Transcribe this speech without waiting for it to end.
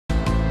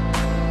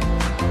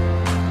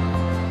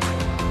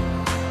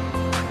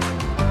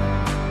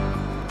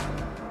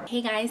Hey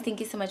guys, thank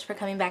you so much for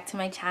coming back to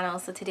my channel.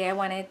 So today I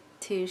wanted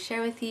to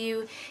share with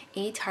you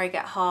a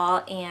Target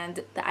haul,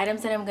 and the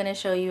items that I'm going to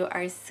show you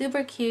are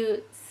super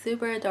cute,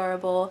 super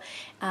adorable.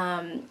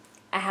 I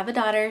have a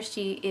daughter.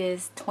 She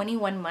is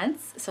 21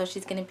 months, so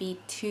she's going to be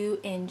 2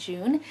 in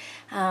June.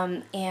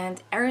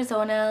 And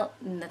Arizona,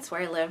 and that's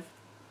where I live,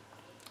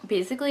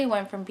 basically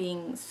went from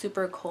being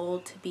super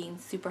cold to being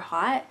super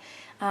hot.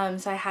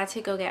 So I had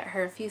to go get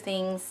her a few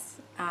things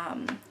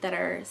that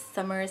are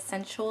summer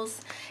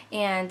essentials,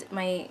 and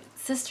my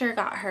sister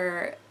got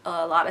her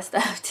a lot of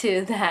stuff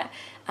too that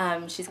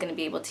she's going to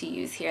be able to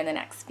use here in the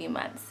next few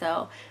months.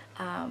 So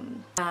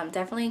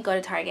definitely go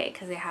to Target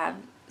because they have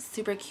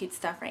super cute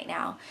stuff right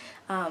now.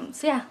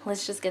 So yeah,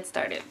 let's just get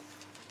started.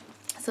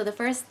 So the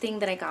first thing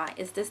that I got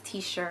is this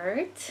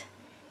t-shirt,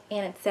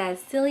 and it says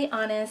 "Silly,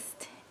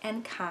 Honest,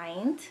 and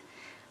Kind,"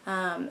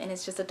 and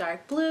it's just a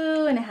dark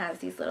blue, and it has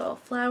these little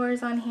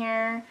flowers on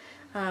here,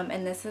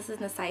 and this is in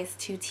the size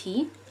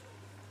 2T.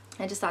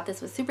 I just thought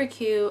this was super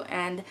cute,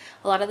 and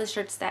a lot of the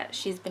shirts that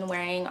she's been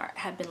wearing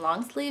have been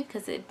long sleeve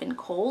because it had been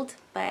cold,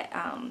 but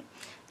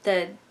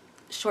the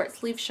short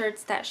sleeve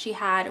shirts that she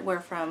had were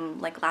from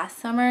like last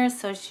summer,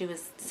 so she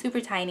was super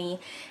tiny,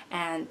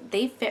 and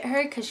they fit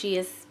her because she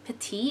is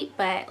petite,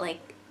 but like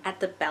at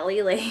the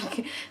belly,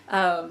 like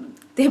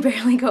they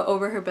barely go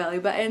over her belly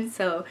button,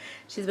 so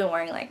she's been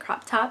wearing like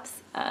crop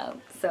tops.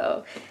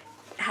 So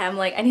I'm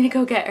like, I need to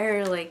go get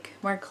her like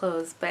more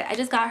clothes, but I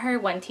just got her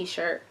one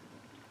t-shirt.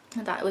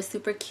 I thought it was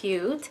super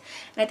cute,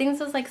 and I think this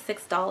was like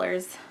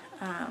 $6.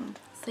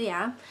 So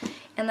yeah,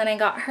 and then I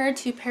got her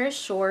 2 pair of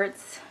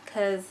shorts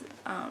because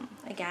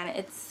again,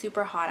 it's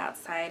super hot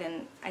outside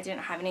and I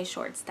didn't have any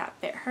shorts that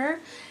fit her.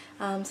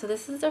 So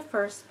this is the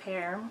first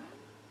pair,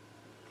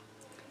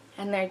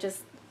 and they're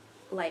just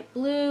light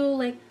blue,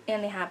 like,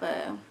 and they have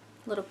a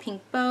little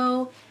pink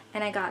bow,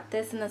 and I got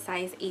this in the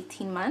size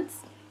 18 months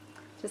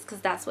just because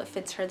that's what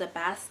fits her the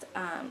best.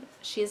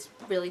 She's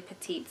really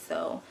petite,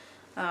 so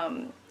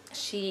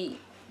she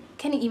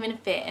can even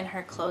fit in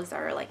her clothes that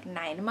are like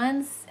 9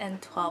 months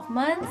and 12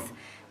 months.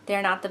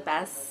 They're not the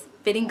best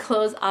fitting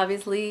clothes,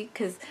 obviously,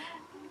 because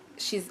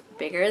she's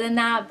bigger than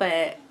that,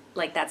 but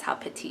like that's how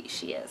petite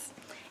she is.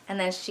 And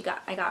then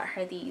I got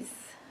her these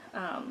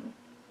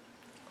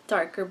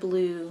darker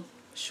blue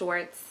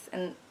shorts,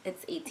 and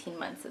it's 18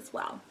 months as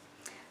well.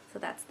 So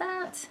that's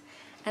that.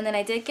 And then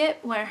I did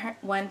get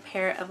one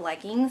pair of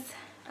leggings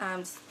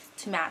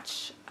to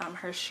match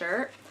her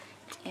shirt,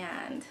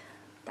 and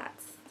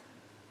that's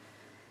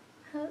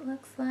how it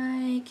looks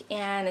like.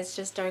 And it's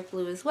just dark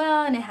blue as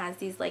well, and it has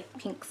these like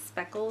pink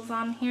speckles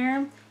on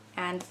here,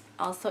 and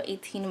also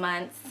 18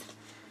 months.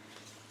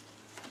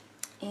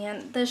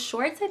 And the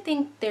shorts, I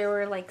think they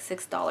were like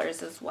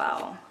 $6 as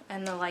well,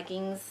 and the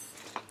leggings,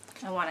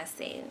 I want to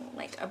say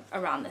like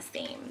around the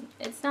same.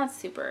 It's not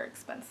super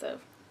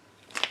expensive.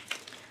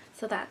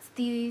 So that's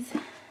these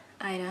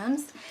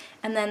items.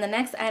 And then the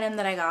next item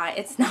that I got,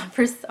 it's not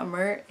for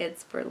summer,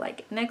 it's for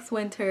like next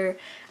winter,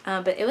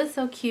 but it was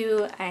so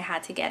cute, I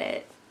had to get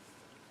it.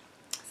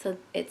 So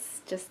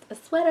it's just a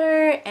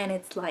sweater, and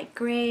it's light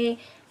gray,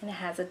 and it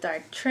has a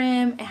dark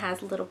trim, it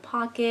has little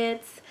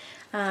pockets.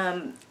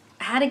 I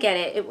had to get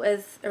it. It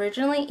was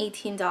originally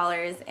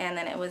 $18, and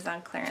then it was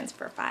on clearance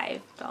for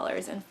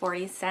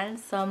 $5.40.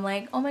 So I'm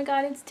like, oh my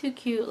god, it's too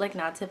cute, like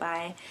not to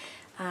buy.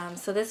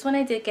 So this one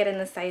I did get in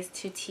the size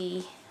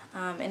 2T,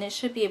 and it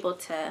should be able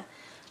to,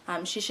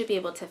 she should be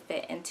able to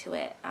fit into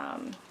it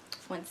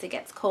once it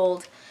gets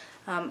cold.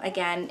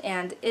 Again,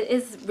 and it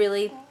is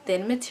really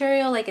thin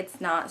material, like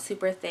it's not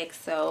super thick,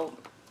 so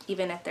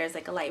even if there's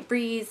like a light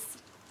breeze,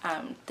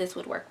 this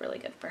would work really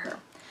good for her.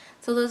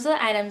 So those are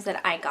the items that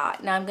I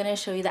got. Now I'm going to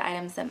show you the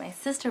items that my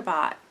sister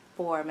bought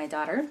for my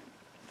daughter.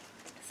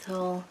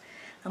 So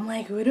I'm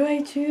like, what do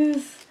I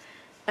choose?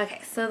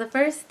 Okay, so the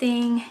first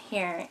thing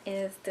here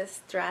is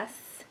this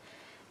dress,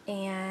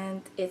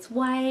 and it's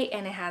white,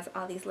 and it has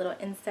all these little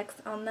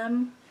insects on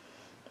them.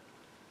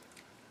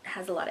 It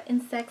has a lot of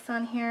insects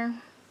on here.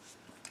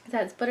 It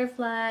has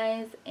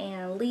butterflies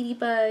and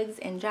ladybugs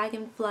and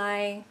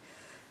dragonflies.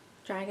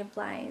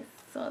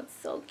 So it's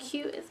so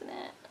cute, isn't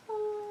it?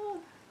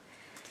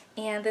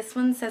 And this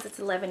one says it's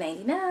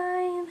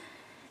 $11.99,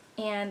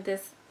 and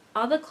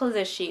all the clothes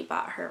that she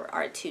bought her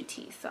are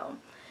 2T, so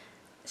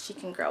she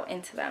can grow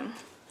into them.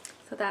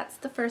 So that's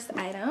the first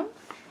item.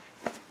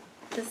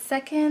 The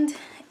second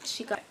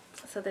she got,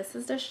 so this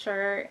is the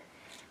shirt,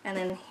 and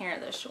then here are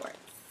the shorts.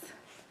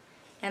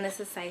 And this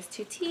is size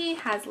 2T,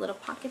 has little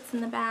pockets in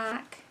the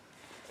back.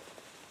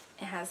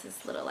 It has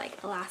this little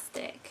like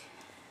elastic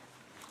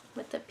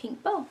with the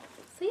pink bow.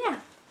 So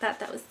yeah,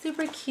 that was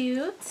super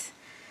cute.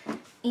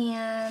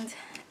 And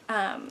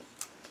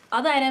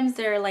all the items,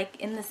 they're like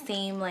in the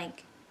same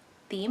like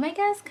theme, I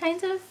guess,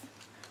 kind of.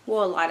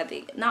 Well, a lot of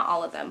the, not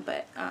all of them,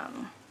 but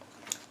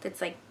it's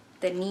like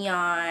the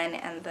neon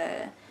and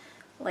the,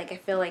 like, I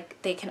feel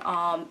like they can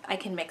all, I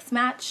can mix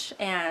match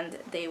and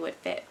they would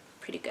fit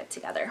pretty good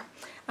together.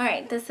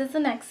 Alright, this is the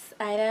next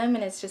item,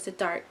 and it's just a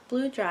dark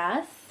blue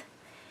dress,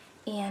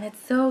 and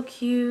it's so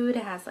cute.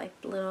 It has like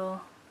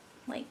little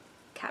like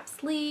cap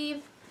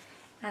sleeve,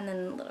 and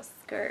then a little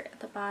skirt at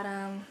the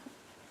bottom,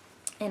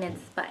 and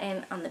it's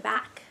buttoned on the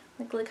back.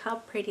 Like, look how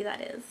pretty that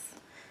is.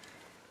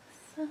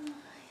 So yeah,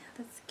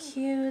 that's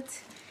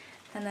cute.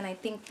 And then I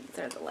think these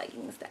are the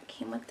leggings that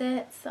came with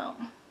it. So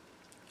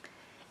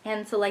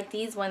like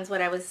these ones,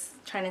 what I was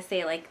trying to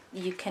say, like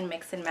you can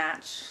mix and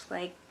match.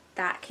 Like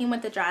that came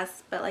with the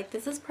dress, but like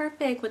this is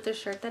perfect with the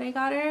shirt that I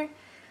got her.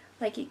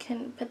 Like you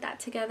can put that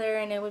together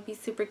and it would be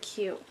super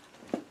cute.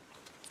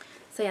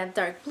 So yeah,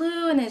 dark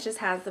blue, and it just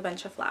has a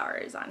bunch of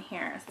flowers on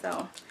here.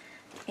 So,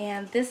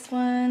 and this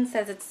one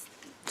says it's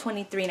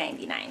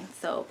 $23.99.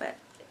 So, but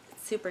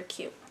it's super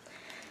cute.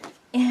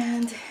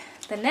 And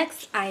the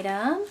next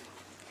item,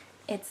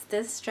 it's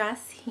this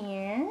dress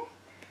here,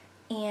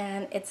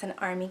 and it's an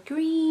army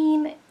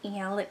green.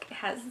 And look, it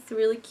has this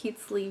really cute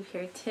sleeve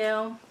here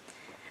too.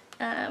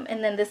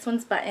 And then this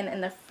one's buttoned in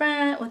the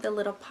front with a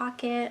little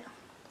pocket.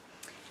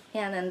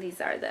 And then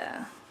these are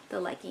the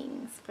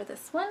leggings for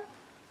this one.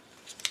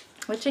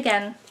 Which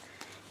again,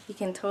 you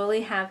can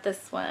totally have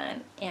this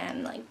one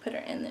and like put her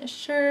in this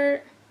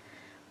shirt,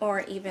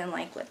 or even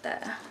like with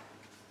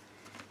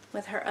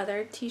her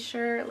other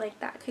t-shirt, like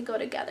that could go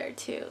together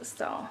too.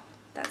 So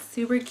that's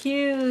super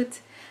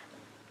cute.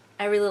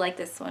 I really like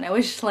this one. I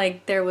wish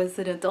like there was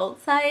an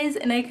adult size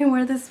and I can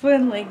wear this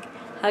one. Like,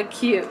 how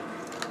cute.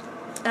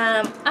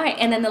 Alright,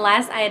 and then the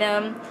last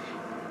item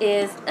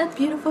is a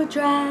beautiful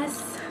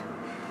dress.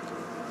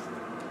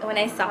 When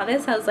I saw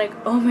this, I was like,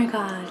 oh my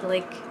god,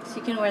 like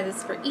she can wear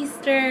this for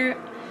Easter,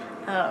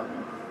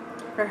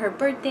 for her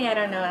birthday. I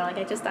don't know, like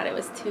I just thought it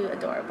was too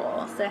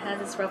adorable. So it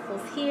has its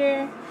ruffles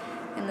here,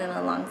 and then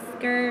a long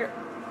skirt,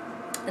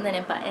 and then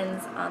it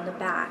buttons on the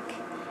back,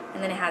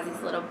 and then it has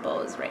these little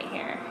bows right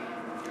here.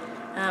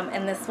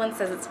 And this one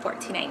says it's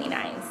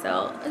 $14.99,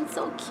 so it's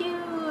so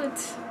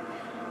cute.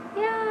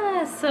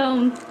 Yeah,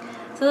 so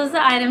those are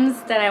the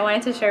items that I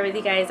wanted to share with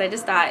you guys. I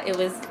just thought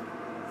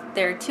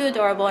they're too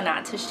adorable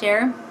not to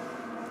share.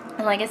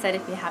 And like I said,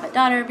 if you have a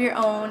daughter of your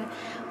own,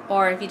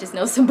 or if you just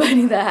know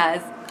somebody that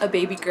has a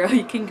baby girl,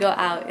 you can go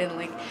out and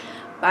like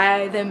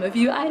buy them a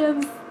few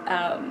items.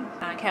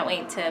 I can't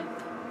wait to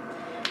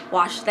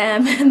wash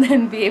them and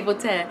then be able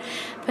to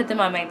put them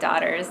on my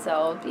daughter.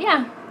 So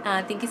yeah,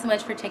 thank you so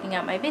much for checking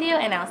out my video,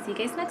 and I'll see you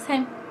guys next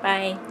time.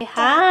 Bye. Say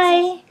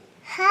hi.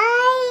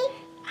 Hi.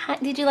 Hi.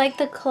 Did you like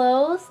the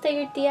clothes that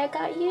your Tia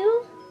got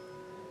you?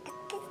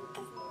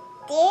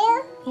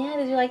 Dear, Yeah,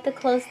 did you like the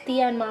clothes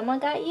Tia and Mama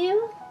got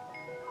you?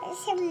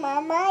 is it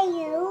Mama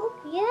you?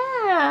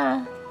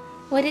 Yeah.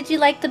 What did you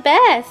like the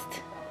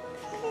best?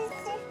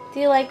 Do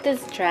you like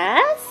this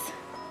dress?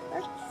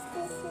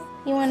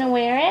 You want to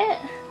wear it?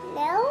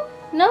 No.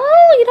 No,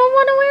 you don't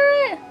want to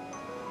wear it?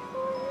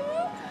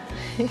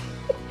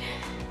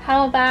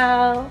 How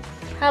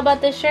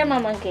about the shirt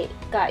Mama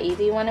got you?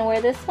 Do you want to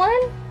wear this one?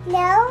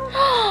 No.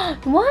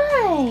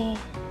 Why?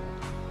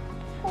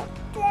 The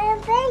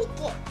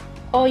blanket.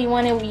 Oh, you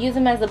want to use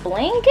them as a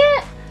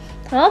blanket?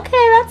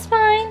 Okay, that's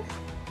fine.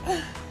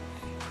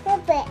 The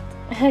bed.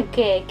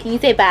 Okay, can you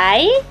say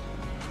bye?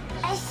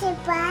 I say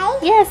bye.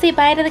 Yeah, say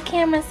bye to the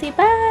camera. Say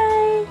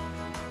bye.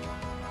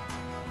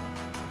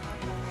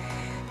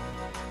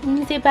 Can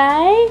you say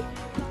bye?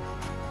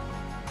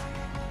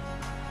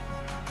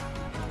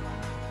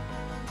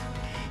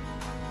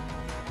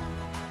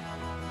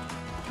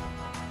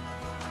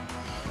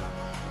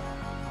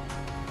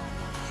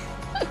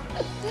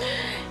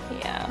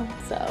 Yeah,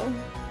 so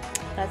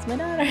that's my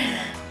daughter.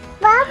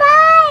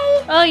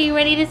 Bye-bye. Oh, you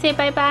ready to say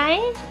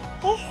bye-bye?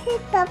 Say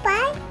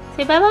bye-bye.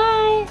 Say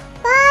bye-bye.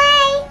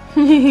 Bye.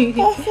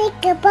 Say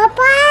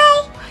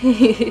goodbye.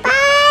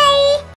 Bye.